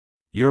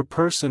Your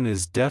person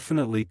is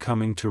definitely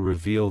coming to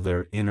reveal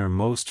their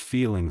innermost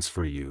feelings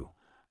for you,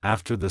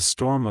 after the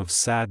storm of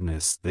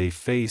sadness they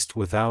faced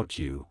without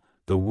you,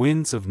 the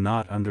winds of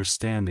not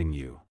understanding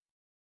you.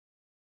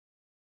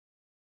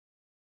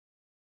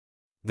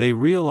 They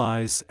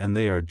realize and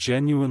they are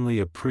genuinely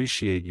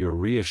appreciate your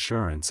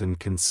reassurance and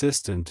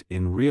consistent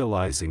in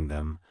realizing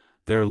them,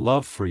 their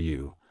love for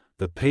you,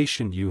 the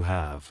patience you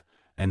have,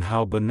 and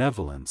how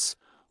benevolence,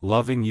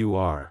 loving you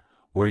are,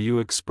 where you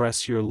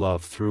express your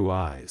love through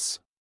eyes.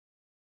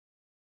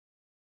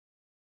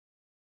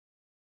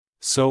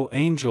 So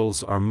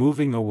angels are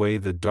moving away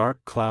the dark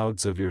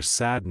clouds of your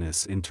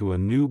sadness into a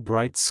new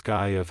bright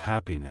sky of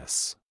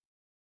happiness.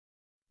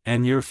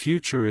 And your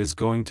future is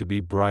going to be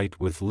bright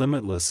with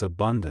limitless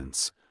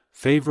abundance,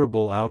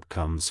 favorable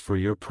outcomes for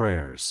your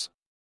prayers.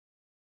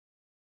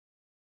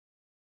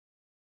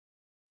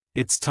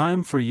 It's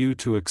time for you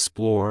to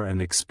explore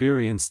and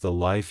experience the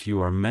life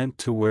you are meant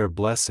to, where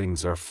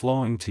blessings are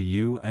flowing to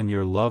you and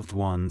your loved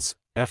ones,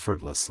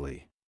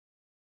 effortlessly.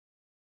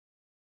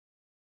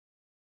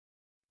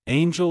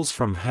 Angels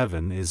from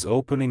heaven is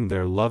opening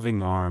their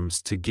loving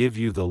arms to give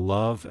you the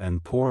love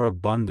and pour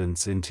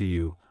abundance into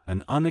you.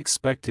 An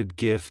unexpected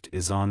gift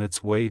is on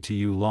its way to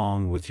you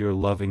along with your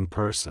loving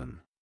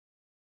person.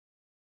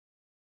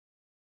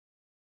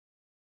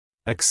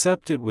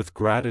 Accept it with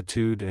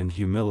gratitude and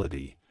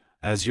humility,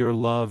 as your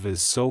love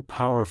is so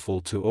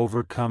powerful to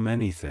overcome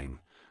anything,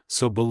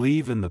 so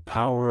believe in the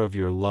power of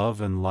your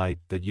love and light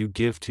that you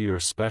give to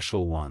your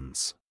special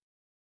ones.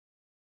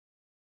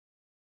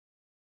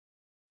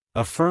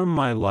 Affirm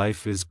my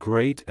life is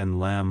great and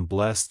Lamb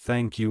blessed.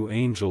 Thank you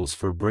angels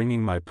for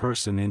bringing my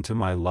person into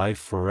my life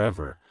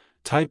forever.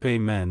 Type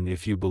Amen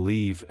if you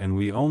believe, and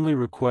we only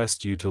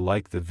request you to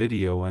like the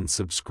video and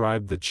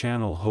subscribe the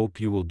channel.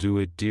 Hope you will do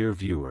it, dear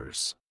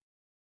viewers.